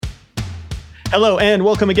Hello and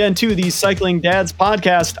welcome again to the Cycling Dads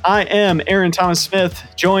podcast. I am Aaron Thomas Smith,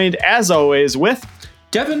 joined as always with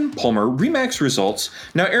Devin Palmer, Remax results.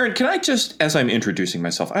 Now, Aaron, can I just, as I'm introducing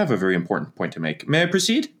myself, I have a very important point to make. May I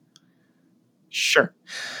proceed? Sure.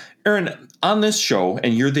 Aaron, on this show,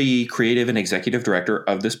 and you're the creative and executive director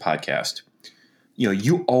of this podcast,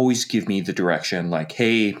 you always give me the direction like,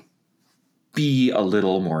 hey, be a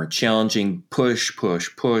little more challenging, push,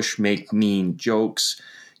 make mean jokes,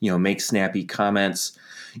 make snappy comments.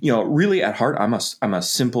 Really at heart, I'm a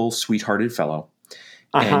simple, sweethearted fellow.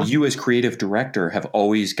 And you as creative director have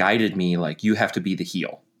always guided me like you have to be the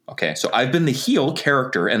heel. Okay, so I've been the heel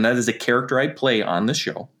character, and that is a character I play on the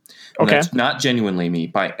show. And Okay. That's not genuinely me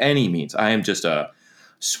by any means. I am just a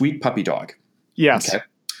sweet puppy dog. Yes. Okay.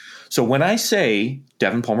 So when I say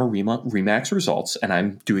Devin Palmer Remax results, and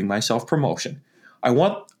I'm doing my self-promotion, I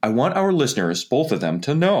want our listeners, both of them,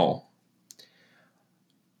 to know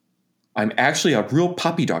I'm actually a real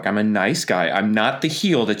puppy dog. I'm a nice guy. I'm not the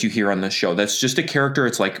heel that you hear on this show. That's just a character.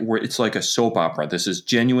 It's like a soap opera. This is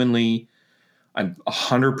genuinely, I'm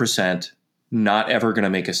 100% not ever going to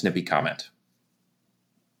make a snippy comment.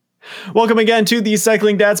 Welcome again to the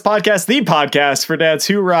Cycling Dads podcast, the podcast for dads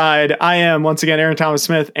who ride. I am once again Aaron Thomas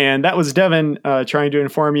Smith, and that was Devin trying to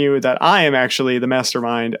inform you that I am actually the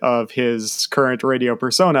mastermind of his current radio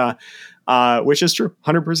persona, which is true,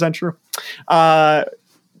 100% true.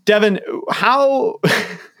 Devin, how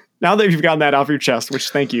now that you've gotten that off your chest, which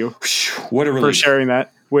thank you what a relief. For sharing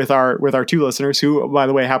that with our two listeners, who, by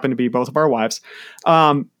the way, happen to be both of our wives.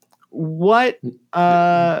 My wife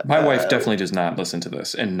definitely does not listen to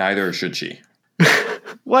this, and neither should she.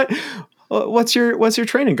 What's your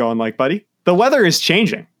training going like, buddy? The weather is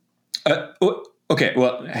changing. Okay,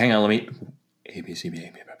 well, hang on. Let me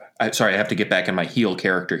sorry, I have to get back in my heel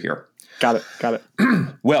character here. Got it.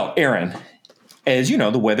 Well, Aaron, as you know,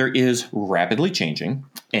 the weather is rapidly changing,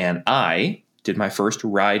 and I did my first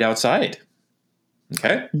ride outside.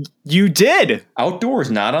 Okay? You did? Outdoors,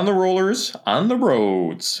 not on the rollers, on the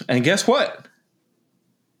roads. And guess what?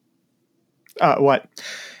 What?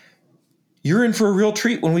 You're in for a real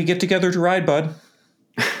treat when we get together to ride, bud.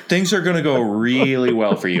 Things are going to go really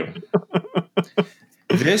well for you.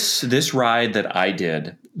 This ride that I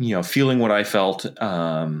did, feeling what I felt,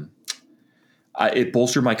 it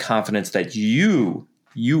bolstered my confidence that you,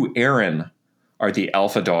 Aaron, are the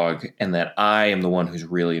alpha dog, and that I am the one who's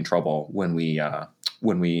really in trouble when we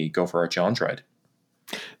go for our challenge ride.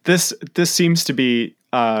 This seems to be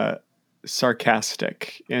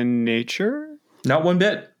sarcastic in nature. Not one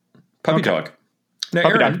bit. Puppy dog. Now,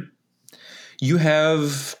 Puppy Aaron, dog. You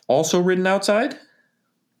have also ridden outside?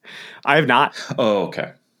 I have not. Oh,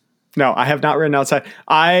 okay. No, I have not ridden outside.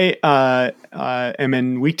 I am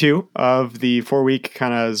in week 2 of the 4-week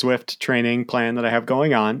kind of Zwift training plan that I have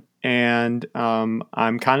going on. And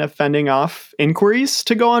I'm kind of fending off inquiries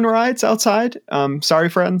to go on rides outside. Sorry,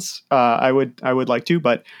 friends. I would like to,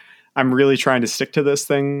 but I'm really trying to stick to this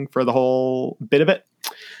thing for the whole bit of it,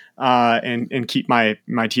 and keep my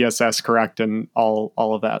TSS correct and all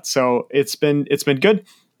of that. So it's been good.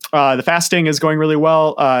 The fasting is going really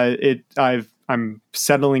well. I'm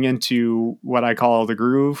settling into what I call the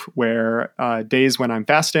groove, where days when I'm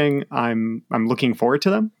fasting, I'm looking forward to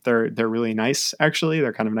them. They're really nice, actually.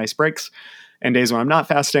 They're kind of nice breaks. And days when I'm not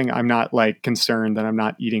fasting, I'm not like concerned that I'm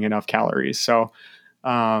not eating enough calories. So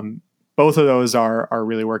both of those are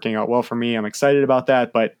really working out well for me. I'm excited about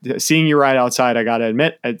that. But seeing you ride outside, I got to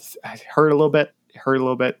admit, it hurt a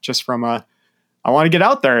little bit just from I want to get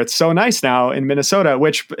out there. It's so nice now in Minnesota,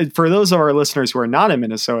 which for those of our listeners who are not in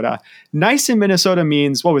Minnesota, nice in Minnesota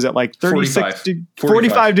means, what was it, like 45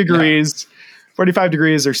 degrees, yeah. 45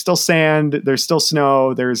 degrees. There's still sand. There's still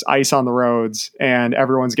snow. There's ice on the roads, and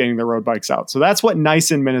everyone's getting their road bikes out. So that's what nice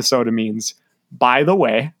in Minnesota means, by the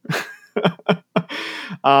way.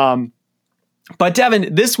 But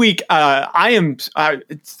Devin, this week, and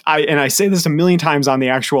I say this a million times on the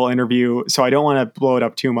actual interview, so I don't want to blow it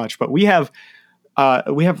up too much, but we have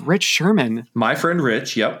Rich Sherman. My friend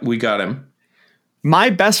Rich. Yep. We got him.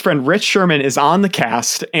 My best friend, Rich Sherman, is on the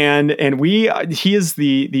cast, and he is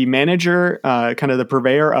the manager, kind of the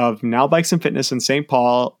purveyor of Now Bikes and Fitness in St.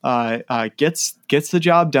 Paul, gets the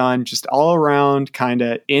job done, just all around kind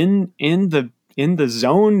of in the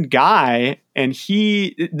zone guy. And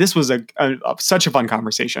this was such a fun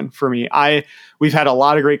conversation for me. We've had a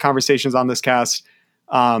lot of great conversations on this cast.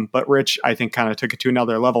 But Rich, I think, kind of took it to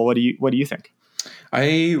another level. What do you think?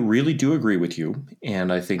 I really do agree with you.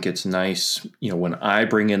 And I think it's nice, when I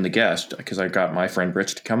bring in the guest, because I got my friend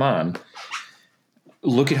Rich to come on,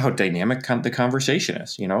 look at how dynamic the conversation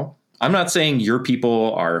is. I'm not saying your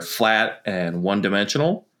people are flat and one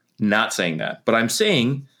dimensional. not saying that. But I'm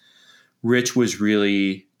saying Rich was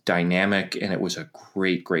really dynamic, and it was a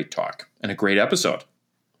great, great talk and a great episode.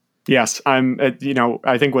 Yes, I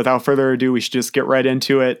think without further ado, we should just get right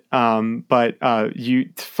into it. But you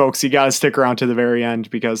folks, you got to stick around to the very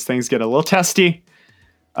end because things get a little testy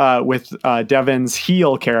with Devin's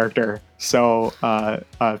heel character. So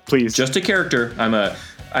please. Just a character. I'm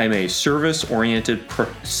a service-oriented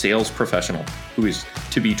sales professional who is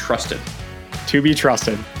to be trusted. To be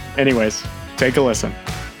trusted. Anyways, take a listen.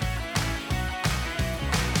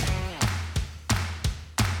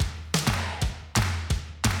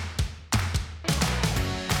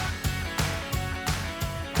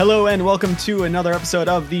 Hello and welcome to another episode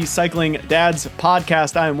of the Cycling Dads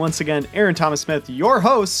podcast. I am once again Aaron Thomas Smith, your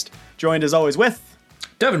host, joined as always with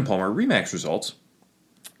Devin Palmer, Remax Results.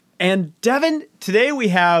 And Devin, today we've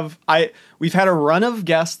had a run of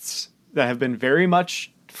guests that have been very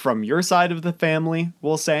much from your side of the family,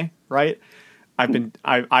 we'll say, right?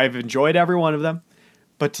 I've enjoyed every one of them.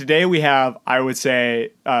 But today we have, I would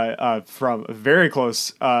say, from a very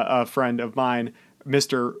close friend of mine,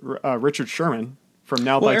 Mr. Richard Sherman. From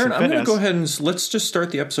Now Bikes Aaron, and Fitness. I'm going to go ahead and let's just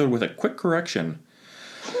start the episode with a quick correction.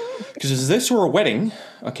 Because if this were a wedding,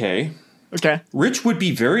 okay, Rich would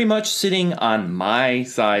be very much sitting on my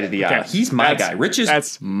side of the aisle. He's my guy. Rich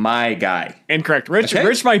is my guy. Incorrect.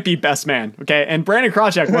 Rich might be best man, okay? And Brandon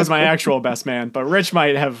Krawczyk was my actual best man, but Rich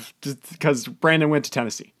might have, because Brandon went to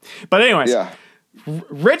Tennessee. But anyways, yeah.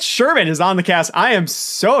 Rich Sherman is on the cast. I am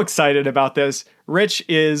so excited about this. Rich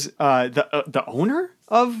is the owner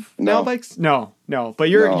of Now Bikes? No. But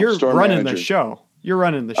you're running manager. The show. You're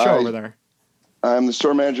running the show over there. I'm the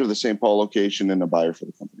store manager of the St. Paul location and a buyer for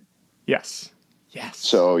the company. Yes.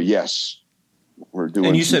 So yes, we're doing.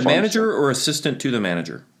 And you said manager or assistant to the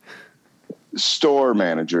manager? Store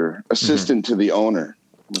manager, assistant to the owner.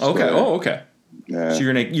 Okay. Okay. Yeah. So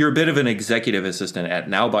you're a bit of an executive assistant at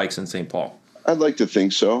Now Bikes in St. Paul. I'd like to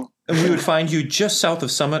think so. And we would find you just south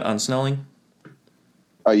of Summit on Snelling.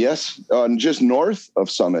 Yes, just north of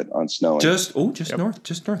Summit on Snelling. Just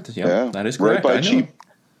north. Yeah, that is correct.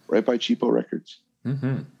 Right by Cheapo Records.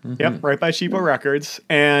 Yep, right by Cheapo Records.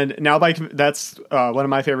 And Now Bike, that's one of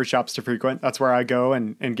my favorite shops to frequent. That's where I go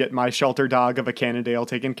and get my shelter dog of a Cannondale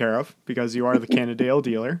taken care of because you are the Cannondale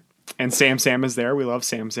dealer. And Sam is there. We love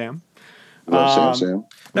Sam. Love Sam.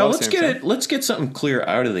 Now let's get something clear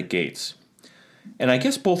out of the gates. And I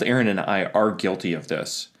guess both Aaron and I are guilty of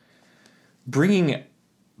this. Bringing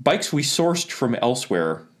bikes we sourced from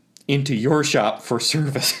elsewhere into your shop for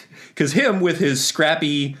service. Because him with his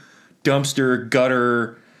scrappy dumpster,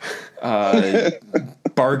 gutter,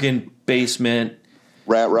 bargain basement,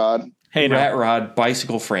 rat rod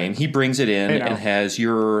bicycle frame, he brings it in and has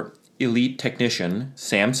your elite technician,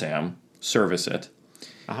 Sam, service it.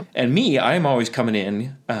 Uh-huh. And me, I'm always coming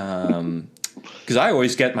in because I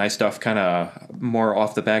always get my stuff kind of more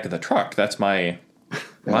off the back of the truck. That's my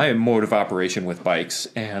mode of operation with bikes.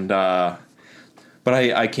 And but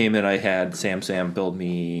I came in, I had Sam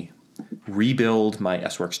rebuild my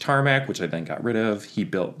S-Works Tarmac, which I then got rid of. He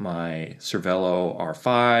built my Cervelo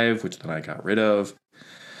R5, which then I got rid of.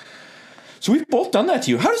 So we've both done that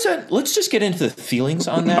to you. How does that, let's just get into the feelings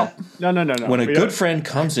on that. No. When a good friend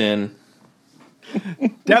comes in.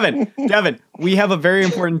 Devin, we have a very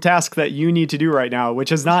important task that you need to do right now,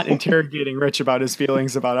 which is not interrogating Rich about his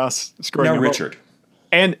feelings about us scoring. Now, Richard.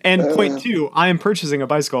 And point two, I am purchasing a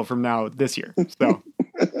bicycle from now this year. So,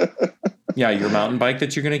 yeah, your mountain bike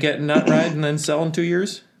that you're going to get and not ride and then sell in 2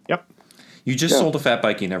 years. Yep. You just sold a fat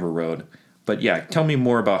bike you never rode, but yeah, tell me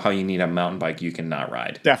more about how you need a mountain bike you cannot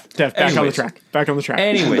ride. Back on the track.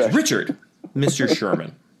 Anyways, Richard, Mr.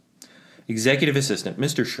 Sherman, executive assistant,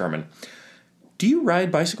 Mr. Sherman. Do you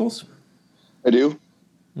ride bicycles? I do.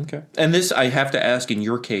 Okay. And this I have to ask in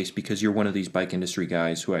your case because you're one of these bike industry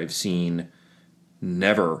guys who I've seen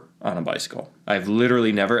never on a bicycle. I've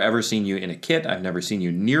literally never, ever seen you in a kit. I've never seen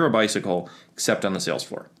you near a bicycle except on the sales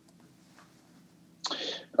floor.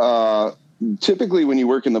 Typically, when you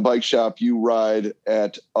work in the bike shop, you ride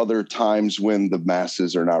at other times when the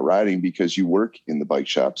masses are not riding because you work in the bike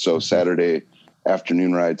shop. So Saturday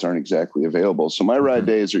afternoon rides aren't exactly available. So my ride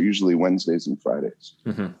days are usually Wednesdays and Fridays.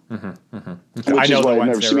 Which is why you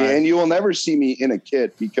never see me. And you will never see me in a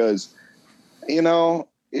kit because,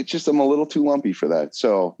 it's just I'm a little too lumpy for that.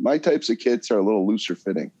 So my types of kits are a little looser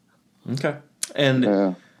fitting. Okay. And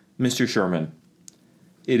Mr. Sherman,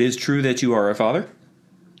 it is true that you are a father?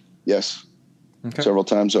 Yes. Okay. Several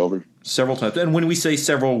times over. Several times. And when we say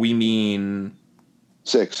several, we mean?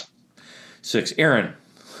 6. Aaron,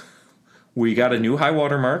 we got a new high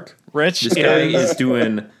water mark. Rich. This guy is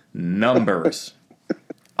doing numbers.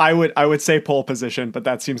 I would say pole position, but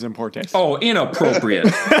that seems in poor taste. Oh, inappropriate.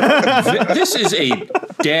 This is a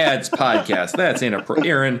dad's podcast. That's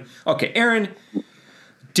inappropriate. Aaron,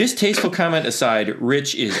 distasteful comment aside,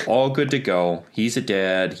 Rich is all good to go. He's a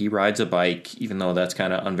dad. He rides a bike, even though that's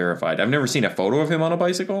kind of unverified. I've never seen a photo of him on a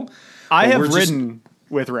bicycle. I have ridden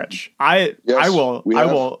with Rich. I've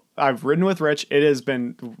ridden with Rich. It has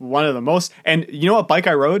been one of the most, and you know what bike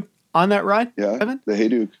I rode on that ride? Yeah. Evan? The Hey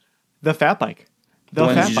Duke. The fat bike. The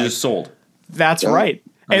one you just sold. That's right.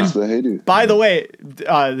 And the Hey Duke. by the way,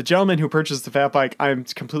 the gentleman who purchased the fat bike, I'm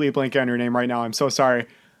completely blanking on your name right now. I'm so sorry.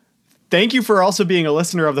 Thank you for also being a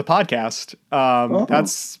listener of the podcast.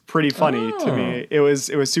 That's pretty funny to me. It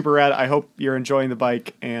was super rad. I hope you're enjoying the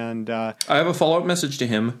bike. And I have a follow-up message to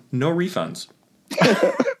him. No refunds.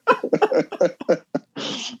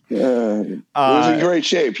 It was in great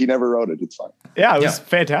shape. He never rode it. It's fine. Yeah, it was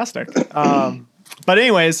fantastic. But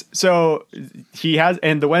anyways, so he has,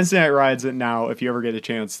 and the Wednesday night rides now, if you ever get a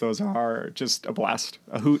chance, those are just a blast,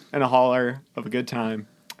 a hoot and a holler of a good time.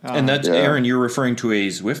 And that's, Aaron, you're referring to a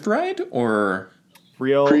Zwift ride or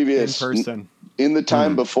real previous in person? In the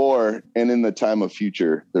time before and in the time of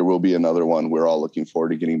future, there will be another one. We're all looking forward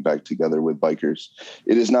to getting back together with bikers.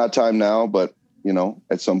 It is not time now, but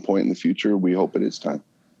at some point in the future, we hope it is time.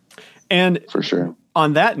 And for sure.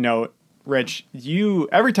 On that note, Rich,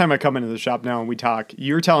 every time I come into the shop now and we talk,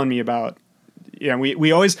 you're telling me about,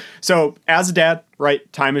 we always, so as a dad,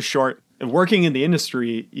 right, time is short. And working in the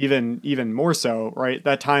industry, even more so, right,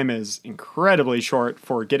 that time is incredibly short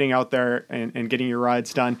for getting out there and getting your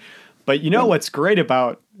rides done. But what's great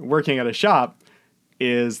about working at a shop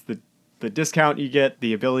is the discount you get,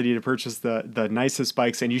 the ability to purchase the nicest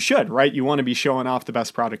bikes, and you should, right? You want to be showing off the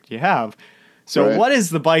best product you have. So What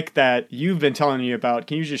is the bike that you've been telling me about?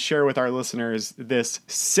 Can you just share with our listeners this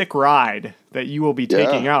sick ride that you will be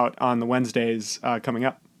taking out on the Wednesdays coming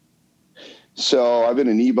up? So I've been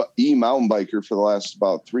an e-mountain biker for the last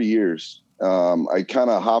about 3 years. I kind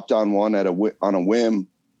of hopped on one on a whim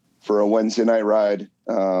for a Wednesday night ride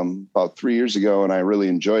about 3 years ago, and I really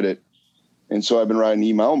enjoyed it. And so I've been riding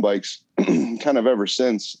e-mountain bikes kind of ever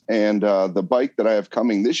since. And the bike that I have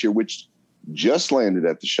coming this year, which just landed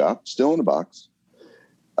at the shop, still in the box,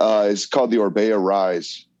 is called the Orbea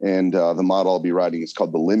Rise. And the model I'll be riding is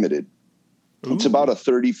called the Limited. Ooh. It's about a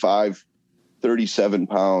 35, 37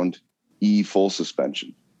 pound full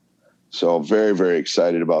suspension. So very, very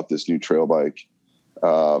excited about this new trail bike.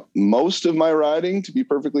 Most of my riding, to be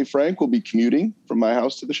perfectly frank, will be commuting from my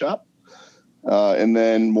house to the shop. And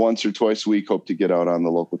then once or twice a week, hope to get out on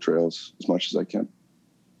the local trails as much as I can.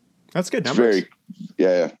 That's good numbers.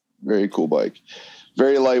 Very cool bike.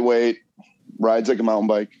 Very lightweight, rides like a mountain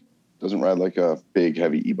bike, doesn't ride like a big,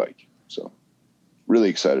 heavy e-bike. So really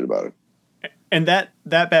excited about it. And that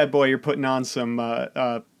bad boy, you're putting on some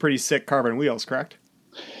pretty sick carbon wheels, correct?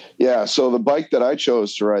 Yeah. So the bike that I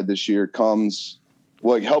chose to ride this year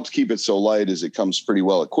what helps keep it so light is it comes pretty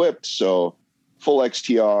well equipped. So full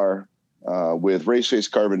XTR with race face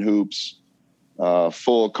carbon hoops,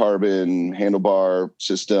 full carbon handlebar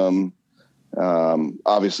system,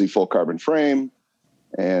 obviously full carbon frame,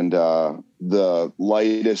 and the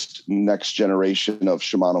lightest next generation of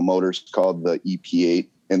Shimano motors called the EP8.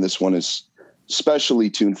 And this one is specially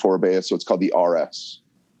tuned for Orbea, so it's called the RS.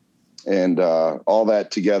 And all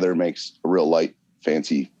that together makes a real light,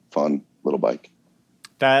 fancy, fun little bike.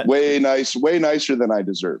 That way nicer than I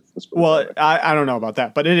deserve. Well, I don't know about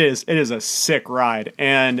that, but it is a sick ride.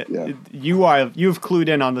 And you've clued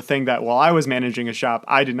in on the thing that while I was managing a shop,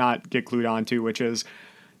 I did not get clued onto, which is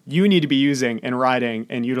you need to be using and riding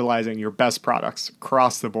and utilizing your best products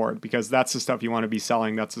across the board, because that's the stuff you want to be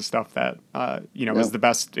selling. That's the stuff that is the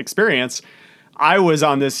best experience. I was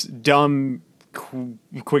on this dumb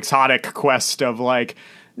quixotic quest of like,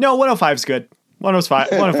 no, 105 is good.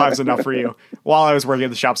 105 is enough for you while I was working at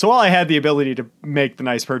the shop. So while I had the ability to make the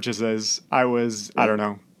nice purchases, I was,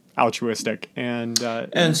 altruistic. And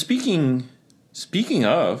speaking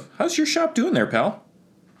of, how's your shop doing there, pal?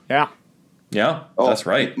 Yeah. Yeah, that's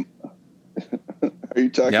right. Are you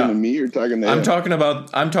talking to me or talking to him?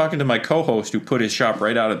 I'm talking to my co-host who put his shop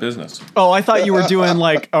right out of business. Oh, I thought you were doing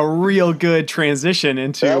like a real good transition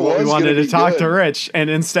into what we wanted to talk to Rich, and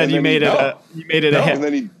instead you made it a hit. And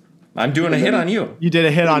then I'm doing a hit on you. You did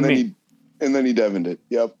a hit on me. And then he devined it.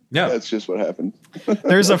 Yep. Yeah. That's just what happened.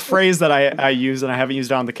 There's a phrase that I use, and I haven't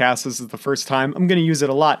used it on the cast. This is the first time. I'm going to use it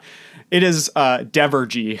a lot. It is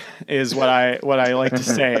Devergy is what I like to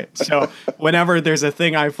say. So whenever there's a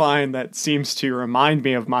thing I find that seems to remind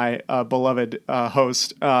me of my beloved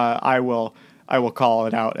host, I will call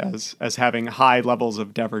it out as having high levels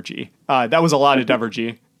of Devergy. That was a lot of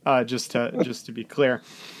Devergy. just to be clear.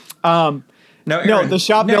 Now, Aaron, No, the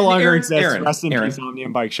shop no longer exists. Aaron, Rest in peace,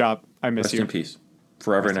 Omnium Bike Shop. I miss rest you. in peace.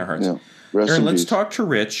 Forever in our hearts. Yeah. Rest Aaron, in let's peace. talk to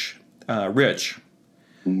Rich. Rich,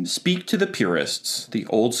 speak to the purists, the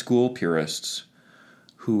old school purists,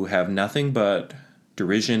 who have nothing but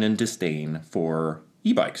derision and disdain for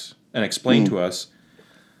e-bikes, and explain to us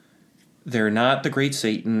they're not the great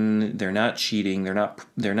Satan, they're not cheating, they're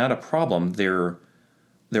not a problem. They're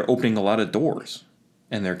opening a lot of doors,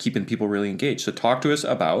 and they're keeping people really engaged. So talk to us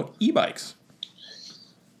about e-bikes.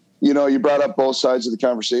 You brought up both sides of the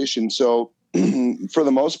conversation. So for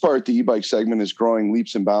the most part, the e-bike segment is growing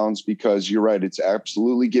leaps and bounds because you're right. It's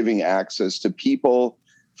absolutely giving access to people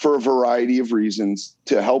for a variety of reasons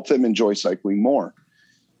to help them enjoy cycling more.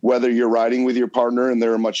 Whether you're riding with your partner and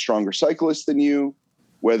they're a much stronger cyclist than you,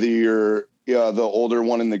 whether you're the older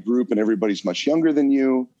one in the group and everybody's much younger than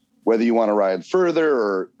you, whether you want to ride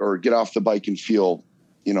further or get off the bike and feel,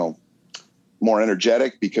 more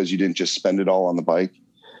energetic because you didn't just spend it all on the bike.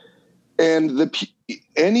 And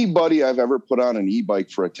anybody I've ever put on an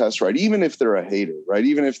e-bike for a test ride, even if they're a hater, right?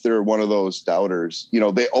 Even if they're one of those doubters,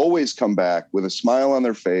 they always come back with a smile on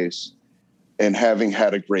their face and having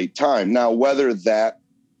had a great time. Now, whether that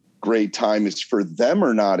great time is for them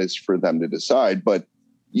or not is for them to decide. But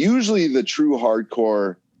usually the true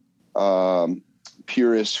hardcore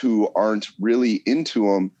purists who aren't really into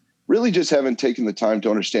them really just haven't taken the time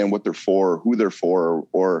to understand what they're for, who they're for,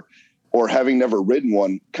 or having never ridden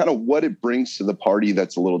one, kind of what it brings to the party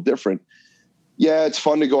that's a little different. Yeah, it's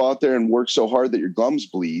fun to go out there and work so hard that your gums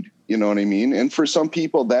bleed. You know what I mean? And for some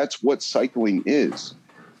people, that's what cycling is.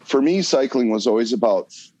 For me, cycling was always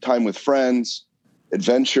about time with friends,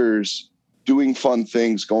 adventures, doing fun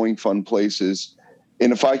things, going fun places.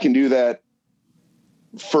 And if I can do that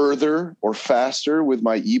further or faster with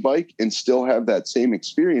my e-bike and still have that same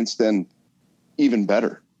experience, then even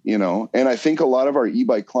better. And I think a lot of our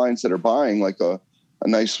e-bike clients that are buying, like a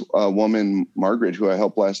nice woman, Margaret, who I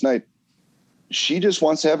helped last night, she just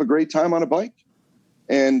wants to have a great time on a bike.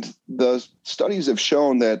 And the studies have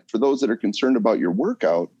shown that for those that are concerned about your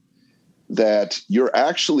workout, that you're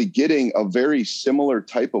actually getting a very similar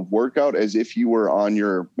type of workout as if you were on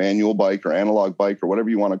your manual bike or analog bike or whatever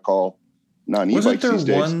you want to call non-e-bikes these days. Wasn't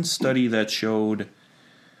there one study that showed,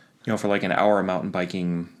 for like an hour mountain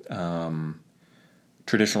biking,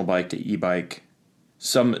 traditional bike to e-bike,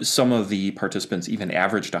 some of the participants even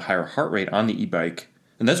averaged a higher heart rate on the e-bike.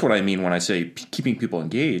 And that's what I mean when I say keeping people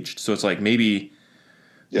engaged. So it's like maybe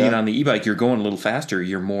being on the e-bike, you're going a little faster.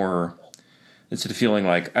 You're more, instead of feeling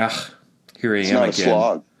like, here I am again. It's not a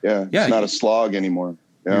slog. Yeah, it's not a slog anymore.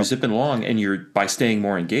 Yeah. You're zipping along, and by staying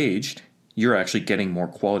more engaged, you're actually getting more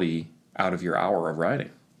quality out of your hour of riding.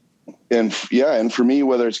 And for me,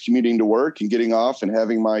 whether it's commuting to work and getting off and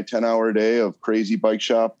having my 10-hour day of crazy bike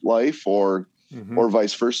shop life or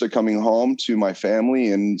vice versa, coming home to my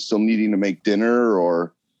family and still needing to make dinner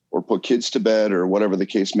or put kids to bed or whatever the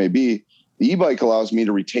case may be, the e-bike allows me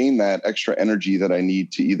to retain that extra energy that I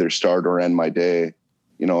need to either start or end my day,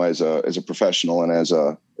 as a professional and as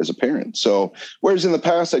a parent. So whereas in the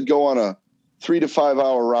past I'd go on a 3 to 5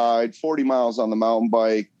 hour ride, 40 miles on the mountain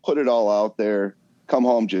bike, put it all out there, come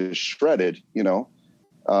home just shredded,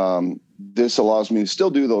 this allows me to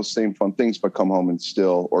still do those same fun things, but come home and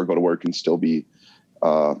or go to work and still be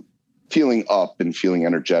feeling up and feeling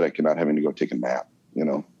energetic and not having to go take a nap,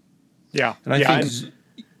 Yeah. And I think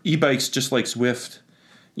e-bikes, just like Zwift,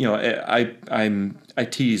 I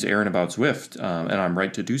tease Aaron about Zwift, and I'm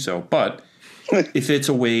right to do so. But if it's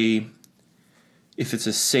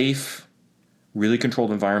a safe, really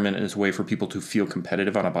controlled environment and it's a way for people to feel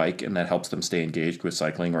competitive on a bike, and that helps them stay engaged with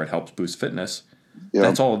cycling, or it helps boost fitness,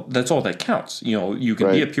 that's all that counts. You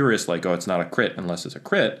can be a purist, like, it's not a crit unless it's a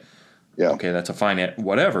crit. Yeah. Okay, that's a fine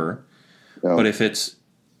whatever. Yeah. But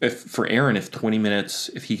if for Aaron, if 20 minutes,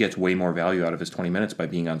 if he gets way more value out of his 20 minutes by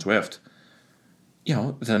being on Zwift,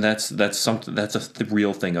 then that's something, that's the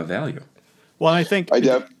real thing of value. Well, I think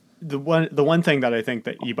the one thing that I think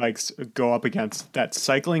that e-bikes go up against that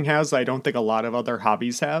cycling has, I don't think a lot of other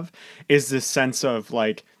hobbies have, is this sense of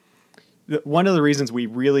like, one of the reasons we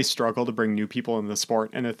really struggle to bring new people in the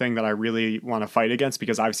sport, and the thing that I really want to fight against,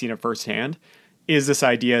 because I've seen it firsthand, is this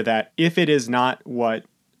idea that if it is not what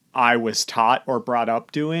I was taught or brought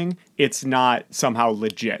up doing, it's not somehow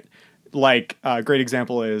legit. Like a great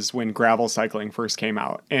example is when gravel cycling first came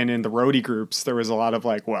out, and in the roadie groups, there was a lot of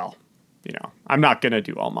like, well, I'm not going to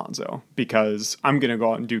do Almanzo because I'm going to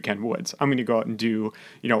go out and do Ken Woods. I'm going to go out and do,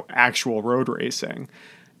 actual road racing.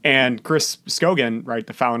 And Chris Scogan, right,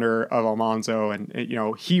 the founder of Almanzo, and,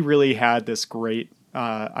 he really had this great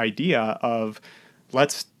idea of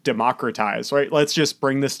let's democratize, right? Let's just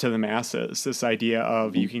bring this to the masses. This idea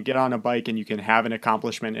of you can get on a bike and you can have an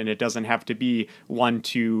accomplishment, and it doesn't have to be 1,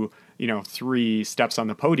 2, 3 steps on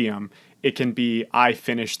the podium. It can be, I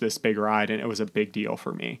finished this big ride and it was a big deal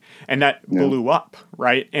for me. And that blew up,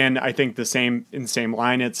 right? And I think in the same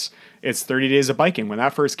line, it's 30 Days of Biking. When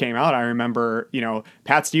that first came out, I remember,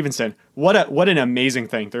 Pat Stevenson, what an amazing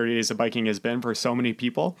thing 30 Days of Biking has been for so many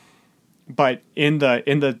people. But in the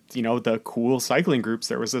the cool cycling groups,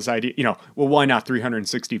 there was this idea, well, why not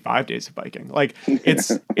 365 days of biking? Like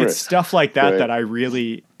it's stuff like that that I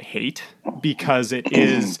really hate, because it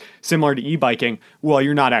is similar to e-biking. Well,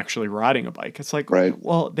 you're not actually riding a bike. It's like,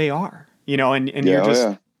 well, they are, and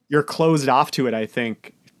you're closed off to it, I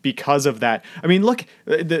think, because of that. I mean, look,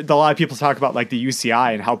 a lot of people talk about like the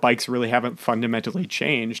UCI and how bikes really haven't fundamentally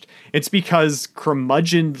changed. It's because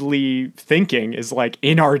curmudgeonly thinking is like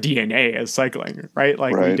in our DNA as cycling, right?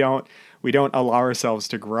 Like we don't allow ourselves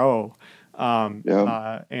to grow. I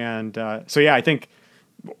think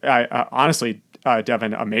honestly,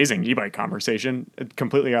 Devin, amazing e-bike conversation,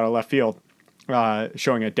 completely out of left field,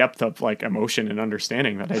 showing a depth of like emotion and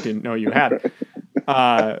understanding that I didn't know you had.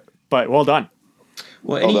 But well done.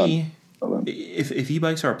 Well, if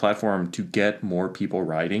e-bikes are a platform to get more people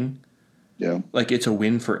riding, like it's a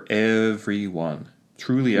win for everyone.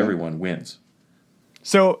 Truly, everyone wins.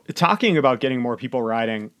 So, talking about getting more people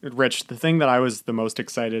riding, Rich, the thing that I was the most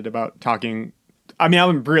excited about talking, I mean,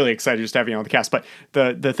 I'm really excited just to have you on the cast, but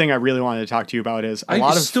the thing I really wanted to talk to you about is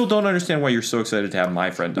I still don't understand why you're so excited to have my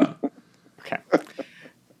friend on. Okay.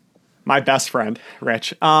 My best friend,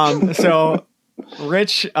 Rich. So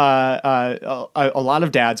Rich, a lot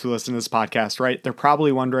of dads who listen to this podcast, right? They're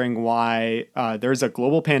probably wondering why there's a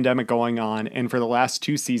global pandemic going on, and for the last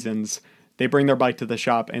 2 seasons, they bring their bike to the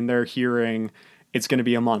shop and they're hearing it's going to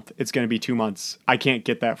be a month, it's going to be 2 months. I can't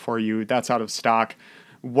get that for you. That's out of stock.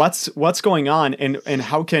 What's going on, and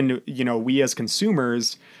how can we as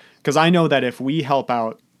consumers? Because I know that if we help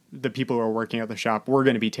out the people who are working at the shop, we're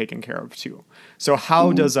going to be taken care of too. So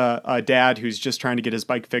how does a dad who's just trying to get his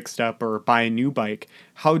bike fixed up or buy a new bike,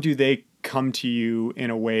 how do they come to you in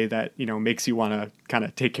a way that, makes you want to kind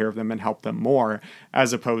of take care of them and help them more,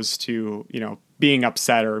 as opposed to, being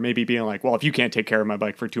upset or maybe being like, well, if you can't take care of my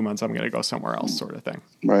bike for 2 months, I'm going to go somewhere else, sort of thing.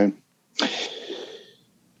 Right.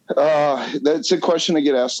 That's a question I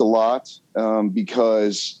get asked a lot,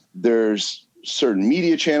 because there's certain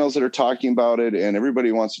media channels that are talking about it, and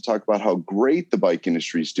everybody wants to talk about how great the bike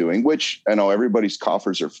industry is doing, which I know everybody's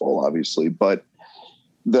coffers are full, obviously, but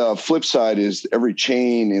the flip side is every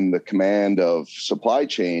chain in the command of supply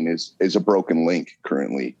chain is a broken link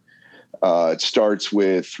currently. It starts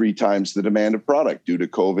with 3 times the demand of product due to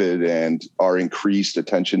COVID and our increased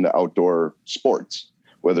attention to outdoor sports,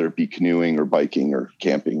 whether it be canoeing or biking or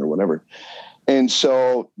camping or whatever. And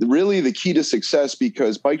so really the key to success,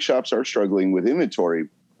 because bike shops are struggling with inventory,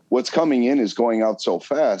 what's coming in is going out so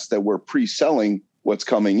fast that we're pre-selling what's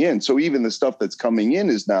coming in. So even the stuff that's coming in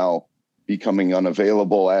is now becoming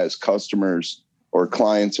unavailable as customers or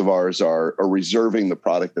clients of ours are reserving the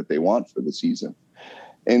product that they want for the season.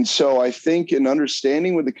 And so I think in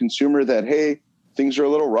understanding with the consumer that, hey, things are a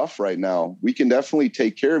little rough right now, we can definitely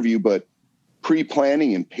take care of you, but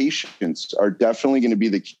pre-planning and patience are definitely going to be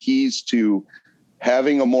the keys to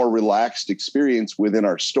having a more relaxed experience within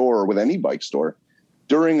our store or with any bike store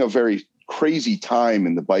during a very crazy time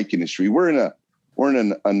in the bike industry. We're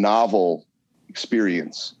in a novel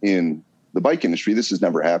experience in the bike industry. This has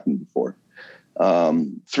never happened before.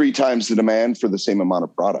 3 times the demand for the same amount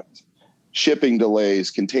of product. Shipping delays,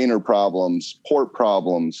 container problems, port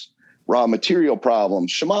problems, raw material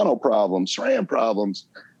problems, Shimano problems, SRAM problems.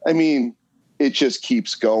 I mean, it just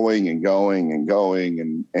keeps going and going and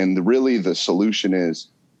going. And really the solution is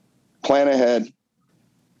plan ahead,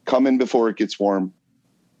 come in before it gets warm,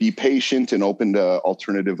 be patient and open to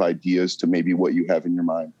alternative ideas to maybe what you have in your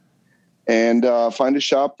mind. And find a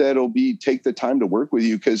shop that'll take the time to work with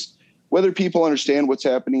you, because whether people understand what's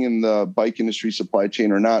happening in the bike industry supply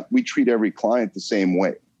chain or not, we treat every client the same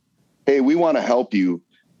way. Hey, we want to help you,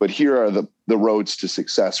 but here are the roads to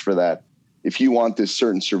success for that. If you want this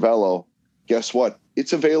certain Cervelo, guess what?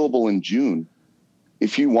 It's available in June.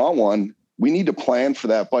 If you want one, we need to plan for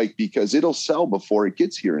that bike because it'll sell before it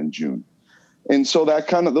gets here in June. And so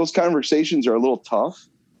those conversations are a little tough.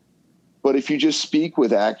 But if you just speak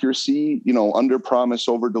with accuracy, under promise,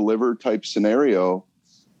 over deliver type scenario,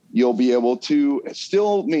 you'll be able to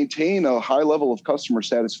still maintain a high level of customer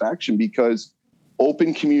satisfaction, because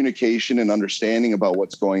open communication and understanding about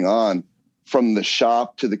what's going on from the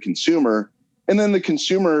shop to the consumer, and then the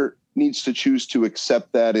consumer needs to choose to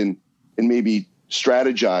accept that and maybe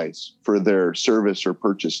strategize for their service or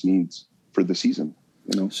purchase needs for the season.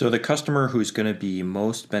 So the customer who's going to be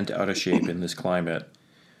most bent out of shape in this climate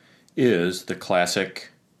is the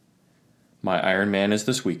classic, my Ironman is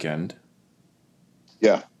this weekend.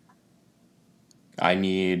 Yeah. I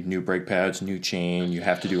need new brake pads, new chain. You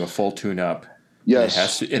have to do a full tune-up.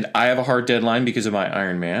 Yes. And I have a hard deadline because of my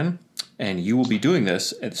Ironman, and you will be doing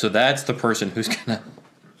this. And so that's the person who's going to...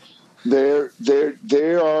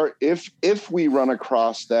 There are, if we run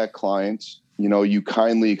across that client, you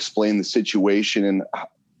kindly explain the situation, and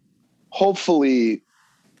hopefully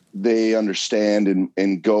they understand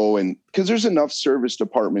and go, and because there's enough service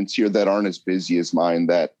departments here that aren't as busy as mine,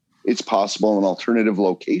 that it's possible an alternative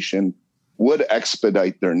location would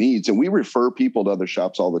expedite their needs. And we refer people to other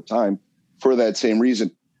shops all the time for that same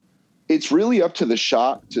reason. It's really up to the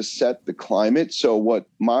shop to set the climate. So what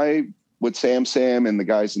Sam and the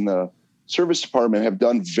guys in the service department have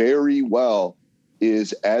done very well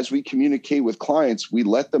is, as we communicate with clients, we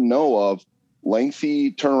let them know of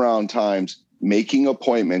lengthy turnaround times, making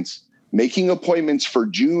appointments for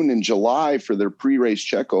June and July for their pre-race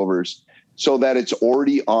checkovers, so that it's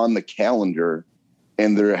already on the calendar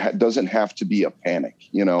and there doesn't have to be a panic,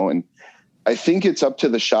 and I think it's up to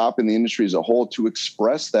the shop and the industry as a whole to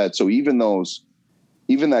express that. So even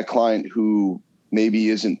that client who maybe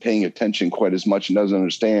isn't paying attention quite as much and doesn't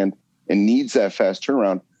understand and needs that fast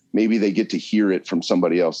turnaround, maybe they get to hear it from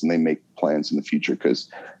somebody else and they make plans in the future, because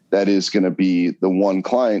that is going to be the one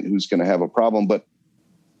client who's going to have a problem, but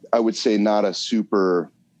I would say not a super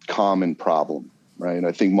common problem, right?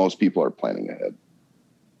 I think most people are planning ahead.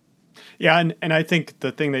 Yeah, and I think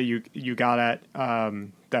the thing that you got at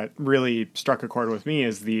that really struck a chord with me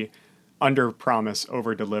is the under promise,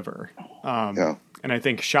 over deliver. And I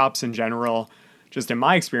think shops in general, just in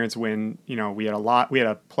my experience, when we had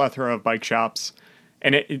a plethora of bike shops,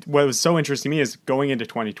 and what was so interesting to me is going into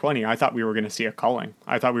 2020, I thought we were going to see a culling.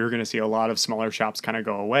 I thought we were going to see a lot of smaller shops kind of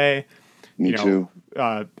go away. Me too.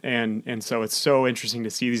 And so it's so interesting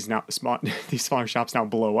to see these smaller shops now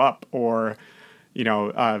blow up or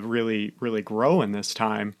really, really grow in this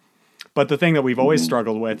time. But the thing that we've always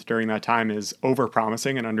struggled with during that time is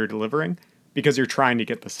over-promising and under-delivering, because you're trying to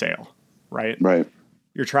get the sale, right? Right.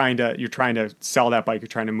 You're trying to sell that bike. You're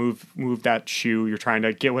trying to move that shoe. You're trying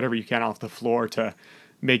to get whatever you can off the floor to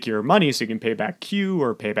make your money so you can pay back Q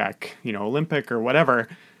or pay back, Olympic or whatever.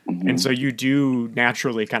 Mm-hmm. And so you do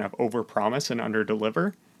naturally kind of over-promise and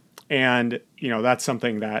under-deliver. And, that's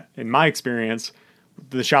something that, in my experience,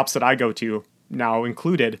 the shops that I go to, now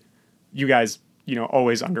included, you guys,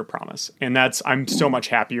 always under promise. And I'm so much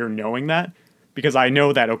happier knowing that, because I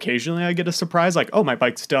know that occasionally I get a surprise, like, oh, my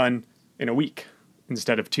bike's done in a week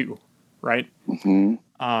instead of 2. Right. Mm-hmm.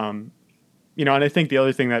 And I think the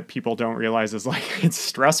other thing that people don't realize is, like, it's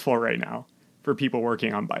stressful right now for people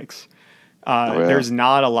working on bikes. There's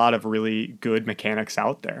not a lot of really good mechanics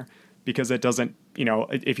out there, because it doesn't,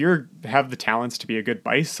 if you have the talents to be a good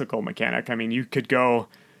bicycle mechanic, I mean, you could go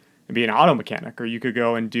and be an auto mechanic, or you could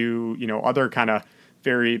go and do, other kind of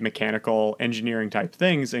very mechanical engineering type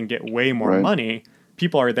things and get way more money.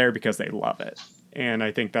 People are there because they love it. And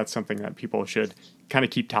I think that's something that people should kind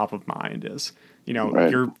of keep top of mind is,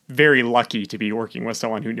 you're very lucky to be working with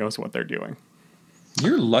someone who knows what they're doing.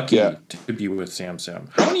 You're lucky to be with Sam.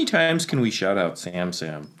 How many times can we shout out Sam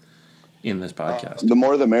in this podcast? The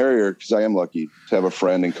more the merrier, because I am lucky to have a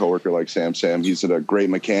friend and coworker like Sam. He's a great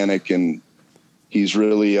mechanic, and he's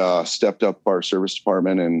really stepped up our service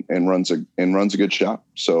department and runs a good shop.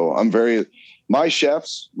 So my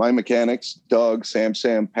chefs, my mechanics, Doug,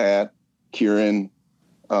 Sam, Pat, Kieran,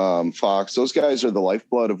 Fox, those guys are the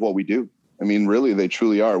lifeblood of what we do. I mean, really, they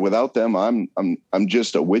truly are. Without them, I'm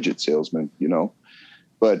just a widget salesman,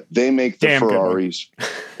 but they make the Ferraris.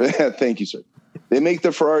 Thank you, sir. They make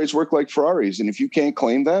the Ferraris work like Ferraris. And if you can't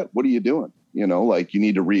claim that, what are you doing? You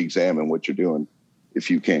need to re-examine what you're doing if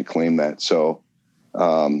you can't claim that. So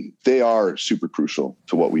they are super crucial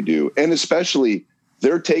to what we do. And especially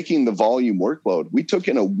they're taking the volume workload. We took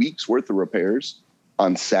in a week's worth of repairs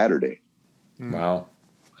on Saturday. Wow.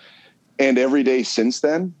 And every day since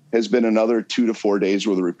then has been another 2 to 4 days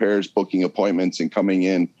worth of repairs, booking appointments and coming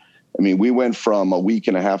in. I mean, we went from a week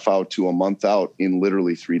and a half out to a month out in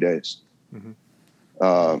literally 3 days.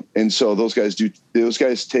 Mm-hmm. And so those guys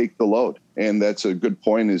take the load. And that's a good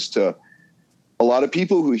point, is to a lot of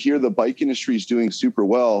people who hear the bike industry is doing super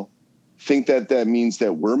well think that means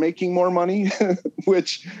that we're making more money,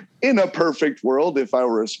 which in a perfect world, if I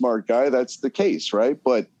were a smart guy, that's the case, right?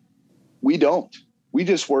 But we don't. We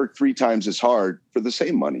just work 3 times as hard for the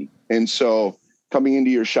same money. And so coming into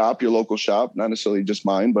your shop, your local shop, not necessarily just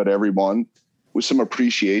mine, but everyone, with some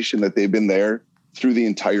appreciation that they've been there through the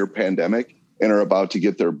entire pandemic and are about to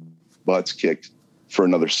get their butts kicked for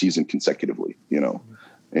another season consecutively,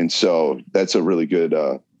 And so that's a really good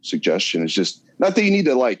suggestion. It's just not that you need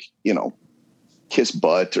to kiss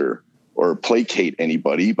butt or placate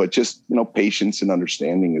anybody, but just, patience and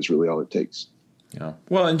understanding is really all it takes. Yeah.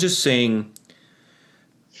 Well, and just saying,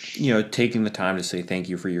 taking the time to say thank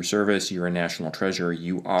you for your service. You're a national treasure.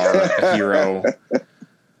 You are a hero.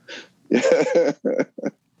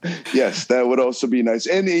 Yes, that would also be nice.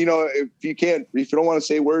 And, if you don't want to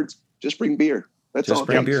say words, just bring beer. That's all. Just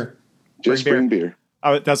bring beer. Just bring beer.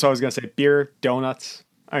 That's what I was going to say. Beer, donuts.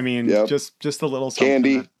 I mean, just a little something.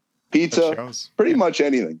 Candy, pizza, pretty much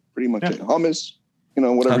anything. Pretty much anything. Hummus,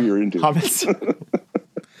 whatever you're into. Hummus.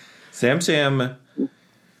 Sam,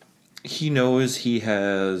 he knows he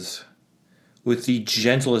has, with the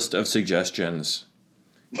gentlest of suggestions,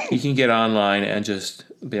 he can get online and just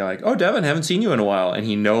be like, "Oh, Devin, haven't seen you in a while." And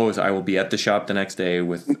he knows I will be at the shop the next day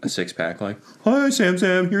with a 6-pack like, "Hi,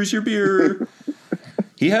 Sam, here's your beer."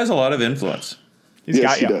 He has a lot of influence. He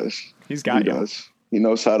does. He does. He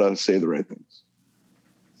knows how to say the right things.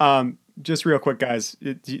 Just real quick, guys,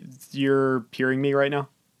 you're hearing me right now?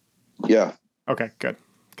 Yeah. Okay, good.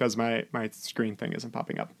 Because my screen thing isn't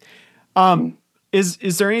popping up.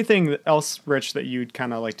 Is there anything else, Rich, that you'd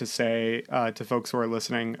kind of like to say to folks who are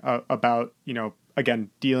listening about,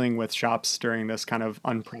 again, dealing with shops during this kind of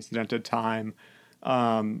unprecedented time,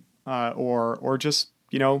 or just,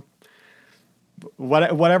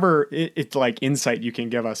 whatever it's like insight you can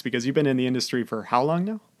give us, because you've been in the industry for how long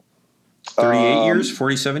now? 38 years,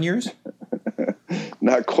 47 years?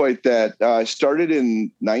 Not quite that. I started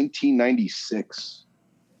in 1996.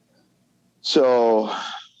 So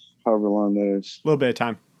however long that is. A little bit of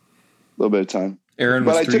time. Aaron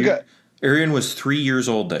was 3 years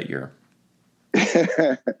old that year.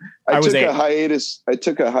 I took a hiatus. I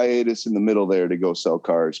took a hiatus in the middle there to go sell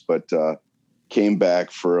cars, but came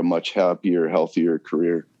back for a much happier, healthier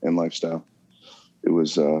career and lifestyle. It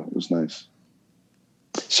was nice.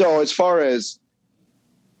 So as far as,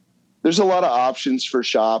 there's a lot of options for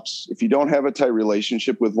shops. If you don't have a tight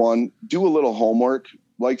relationship with one, do a little homework,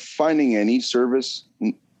 like finding any services,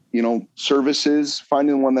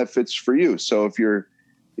 finding one that fits for you. So if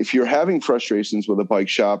you're having frustrations with a bike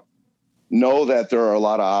shop, know that there are a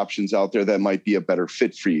lot of options out there that might be a better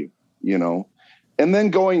fit for you, and then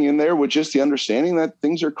going in there with just the understanding that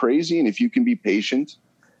things are crazy. And if you can be patient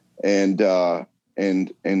and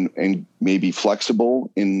maybe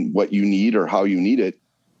flexible in what you need or how you need it,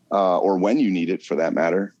 or when you need it for that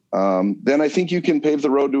matter, then I think you can pave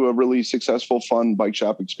the road to a really successful, fun bike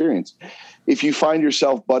shop experience. If you find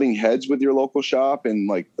yourself butting heads with your local shop and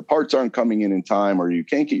like the parts aren't coming in time, or you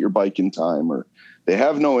can't get your bike in time, or they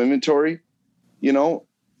have no inventory,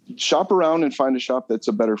 shop around and find a shop that's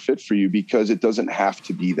a better fit for you, because it doesn't have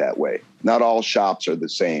to be that way. Not all shops are the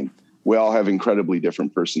same. We all have incredibly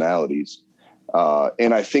different personalities.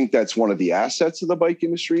 And I think that's one of the assets of the bike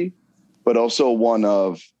industry, but also one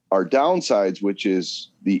of our downsides, which is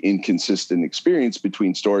the inconsistent experience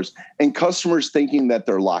between stores and customers thinking that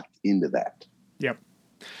they're locked into that. Yep.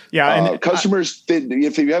 Yeah. And customers,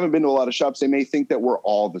 if you haven't been to a lot of shops, they may think that we're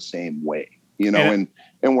all the same way, and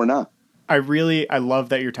we're not. I love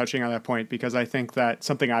that you're touching on that point, because I think that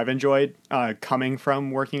something I've enjoyed coming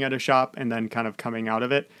from working at a shop and then kind of coming out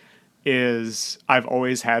of it is I've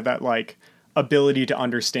always had that like ability to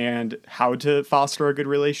understand how to foster a good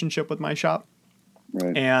relationship with my shop.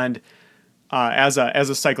 Right. And as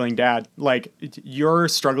a cycling dad, like, you're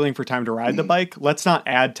struggling for time to ride the bike. Let's not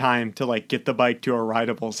add time to like get the bike to a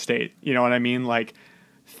rideable state. You know what I mean? Like,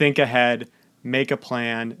 think ahead, make a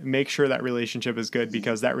plan, make sure that relationship is good,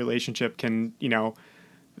 because that relationship can,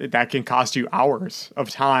 that can cost you hours of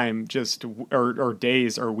time, just or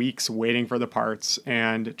days or weeks waiting for the parts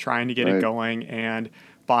and trying to get it going and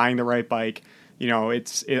buying the right bike.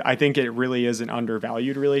 I think it really is an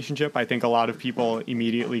undervalued relationship. I think a lot of people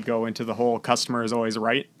immediately go into the whole customer is always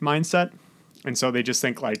right mindset. And so they just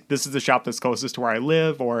think like, this is the shop that's closest to where I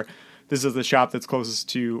live, or this is the shop that's closest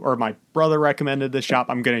to, or my brother recommended this shop,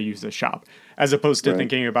 I'm going to use this shop. As opposed to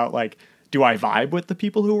thinking about like, do I vibe with the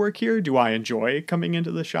people who work here? Do I enjoy coming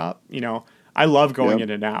into the shop? I love going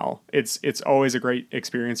into now. It's always a great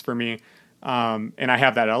experience for me. And I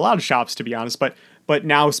have that at a lot of shops, to be honest, but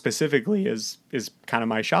now specifically is kind of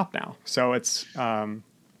my shop now. So it's,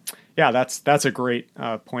 that's a great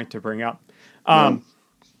point to bring up.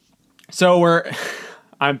 So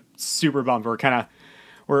I'm super bummed. We're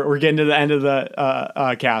getting to the end of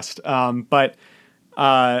the cast. But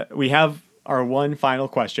we have our one final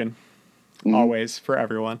question, always, for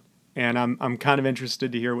everyone. And I'm kind of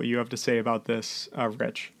interested to hear what you have to say about this,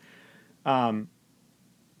 Rich.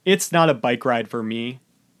 it's not a bike ride for me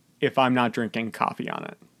if I'm not drinking coffee on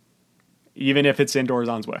it. Even if it's indoors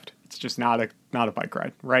on Zwift, it's just not a bike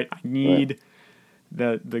ride, right? I need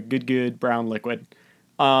the good brown liquid.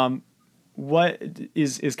 What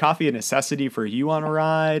is coffee a necessity for you on a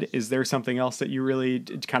ride? Is there something else that you really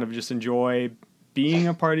kind of just enjoy being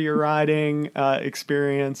a part of your riding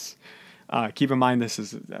experience? Keep in mind, this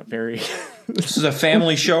is a very this is a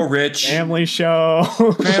family show, Rich. Family show.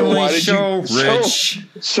 Family show, Rich.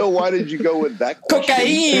 So why did you go with that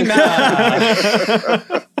question? Cocaine.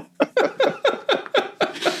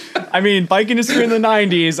 I mean, bike industry in the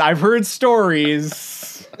 90s. I've heard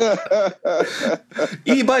stories.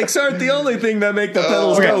 E-bikes aren't the only thing that make the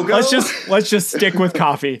pedals go. Let's just stick with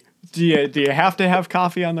coffee. Do you have to have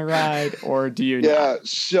coffee on the ride, or do you? Yeah. Not?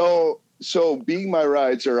 So being my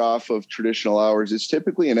rides are off of traditional hours, it's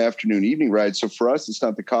typically an afternoon evening ride. So for us, it's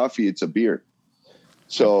not the coffee, it's a beer.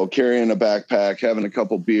 So carrying a backpack, having a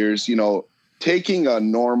couple beers, taking a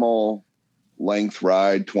normal length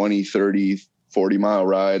ride, 20, 30, 40-mile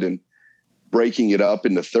ride, and breaking it up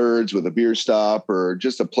into thirds with a beer stop or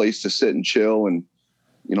just a place to sit and chill and,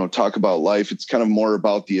 talk about life. It's kind of more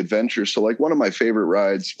about the adventure. So like one of my favorite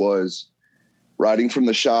rides was riding from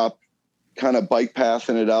the shop, kind of bike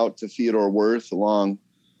pathing it out to Theodore Wirth along,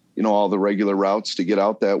 all the regular routes to get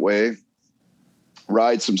out that way,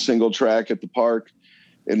 ride some single track at the park.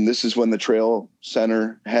 And this is when the trail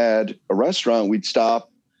center had a restaurant. We'd stop,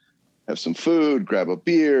 have some food, grab a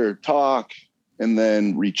beer, talk, and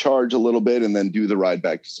then recharge a little bit and then do the ride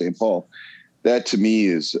back to St. Paul. That to me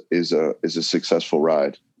is a successful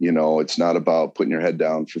ride. It's not about putting your head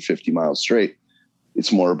down for 50 miles straight.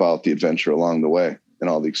 It's more about the adventure along the way and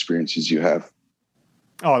all the experiences you have.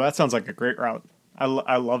 Oh, that sounds like a great route. I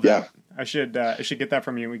love that. I should get that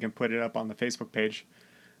from you. We can put it up on the Facebook page.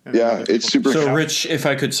 Yeah, it's super. So, Rich, if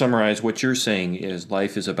I could summarize, what you're saying is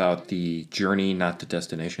life is about the journey, not the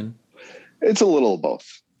destination. It's a little of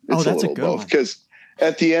both. It's that's a good one. Because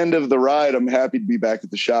at the end of the ride, I'm happy to be back at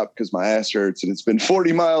the shop because my ass hurts and it's been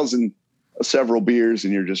 40 miles and several beers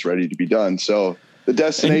and you're just ready to be done. So the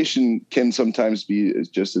destination can sometimes be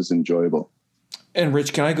just as enjoyable. And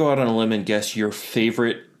Rich, can I go out on a limb and guess your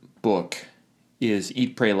favorite book is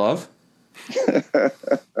Eat, Pray, Love?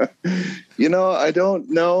 I don't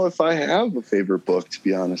know if I have a favorite book, to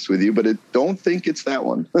be honest with you, but I don't think it's that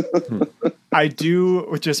one. I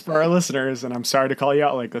do, just for our listeners, and I'm sorry to call you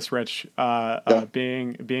out like this, Rich,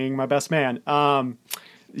 being my best man.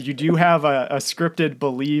 You do have a scripted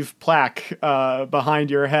Believe plaque behind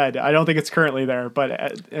your head. I don't think it's currently there, but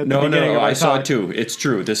at no, I saw talk, it too. It's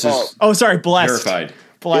true. This is sorry, blessed. Verified.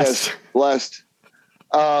 Blessed. Yes, blessed.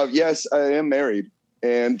 Yes, I am married.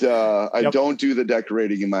 And I don't do the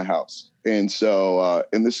decorating in my house. And so,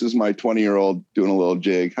 and this is my 20-year-old doing a little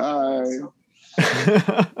jig. Hi.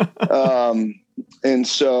 And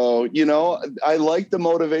so, I like the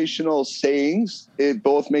motivational sayings. It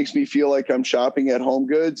both makes me feel like I'm shopping at Home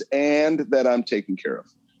Goods and that I'm taken care of.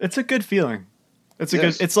 It's a good feeling.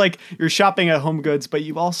 It's like you're shopping at Home Goods, but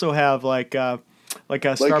you also have like a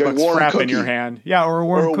Starbucks frap in your hand. Yeah, or a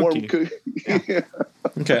warm cookie. Yeah.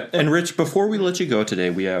 Okay. And Rich, before we let you go today,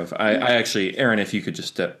 we have I actually, Aaron, if you could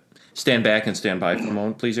just stand back and stand by for a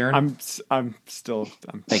moment, please, Aaron. I'm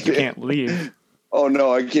thank you. Can't leave. Oh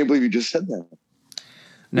no, I can't believe you just said that.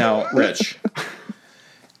 Now, Rich,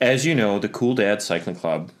 as you know, the Cool Dad Cycling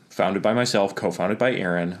Club, founded by myself, co-founded by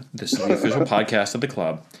Aaron, this is the official podcast of the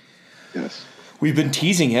club. Yes. We've been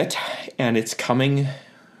teasing it, and it's coming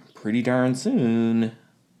pretty darn soon.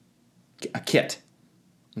 A kit.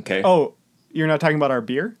 Okay. Oh, you're not talking about our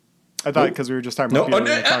beer? I thought because we were just talking about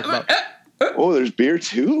beer. There's beer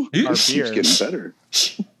too? Our beer. Keeps getting better.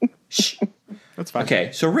 That's fine.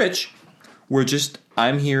 Okay, so Rich,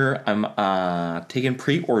 I'm here. I'm taking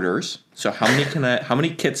pre-orders. So how many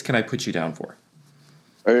kits can I put you down for?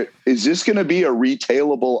 All right. Is this going to be a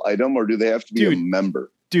retailable item or do they have to be a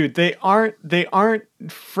member? Dude, they aren't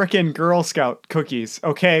frickin' Girl Scout cookies.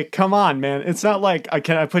 Okay, come on, man. It's not like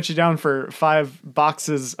I put you down for 5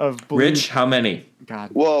 boxes of blue. Rich, how many?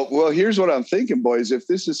 God. Well, here's what I'm thinking, boys. If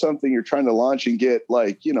this is something you're trying to launch and get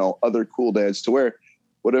other cool dads to wear,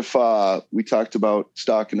 what if we talked about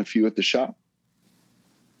stocking a few at the shop?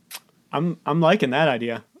 I'm liking that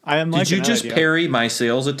idea. Did you just parry my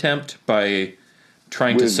sales attempt by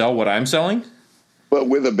trying to sell what I'm selling? But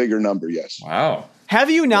with a bigger number, yes. Wow. Have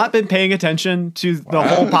you not been paying attention to the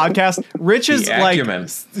whole podcast? Rich is like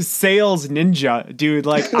sales ninja, dude.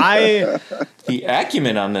 Like the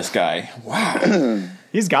acumen on this guy. Wow.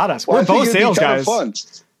 He's got us. We're both sales guys. Fun.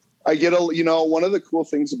 I get one of the cool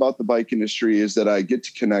things about the bike industry is that I get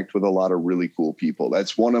to connect with a lot of really cool people.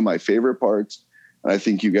 That's one of my favorite parts. And I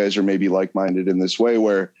think you guys are maybe like-minded in this way,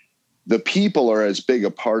 where the people are as big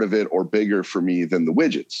a part of it or bigger for me than the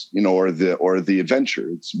widgets, or the adventure.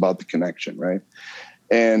 It's about the connection, right?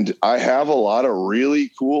 And I have a lot of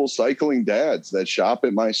really cool cycling dads that shop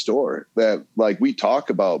at my store that, like, we talk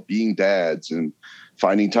about being dads and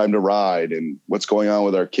finding time to ride and what's going on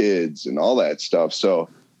with our kids and all that stuff. So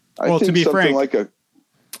I think to be something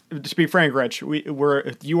frank, Rich,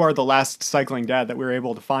 you are the last cycling dad that we were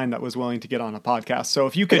able to find that was willing to get on a podcast. So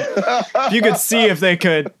if you could see if they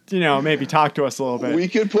could, maybe talk to us a little bit. We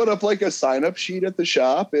could put up like a sign up sheet at the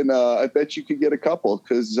shop, and I bet you could get a couple,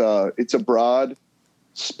 because it's a broad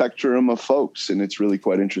spectrum of folks, and it's really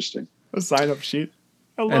quite interesting. A sign up sheet.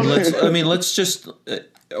 Let's just.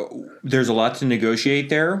 There's a lot to negotiate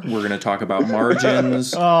there. We're going to talk about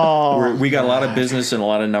margins. We got a lot of business and a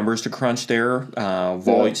lot of numbers to crunch there.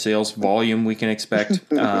 Sales volume we can expect.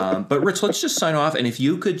 But Rich, let's just sign off. And if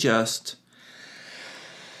you could just,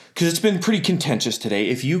 because it's been pretty contentious today,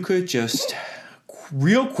 if you could just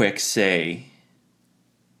real quick say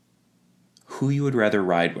who you would rather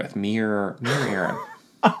ride with, me or Aaron.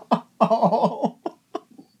 Oh.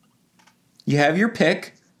 You have your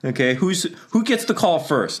pick. Okay, who gets the call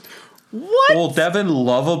first? What? Well, Devin,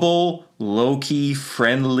 lovable, low-key,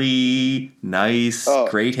 friendly, nice,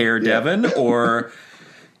 great hair, Devin, or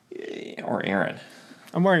Aaron?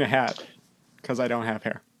 I'm wearing a hat because I don't have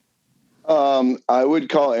hair. I would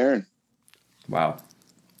call Aaron. Wow.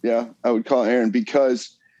 Yeah, I would call Aaron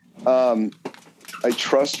because I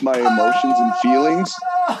trust my emotions and feelings.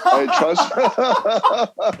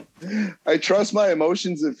 I trust my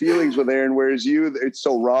emotions and feelings with Aaron, whereas it's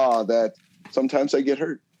so raw that sometimes I get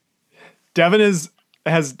hurt. Devin has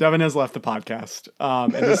left the podcast,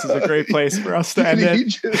 and this is a great place for us to end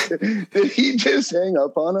it. Did he just hang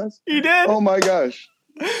up on us? He did. Oh my gosh!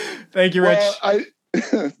 Thank you, Rich.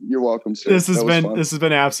 You're welcome, sir. This has been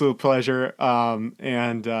an absolute pleasure,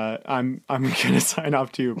 and I'm gonna sign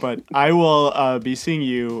off too. But I will be seeing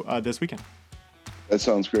you this weekend. That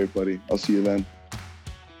sounds great, buddy. I'll see you then.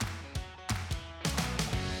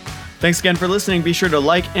 Thanks again for listening. Be sure to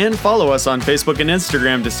like and follow us on Facebook and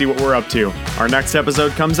Instagram to see what we're up to. Our next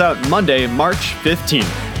episode comes out Monday, March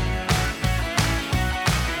 15th.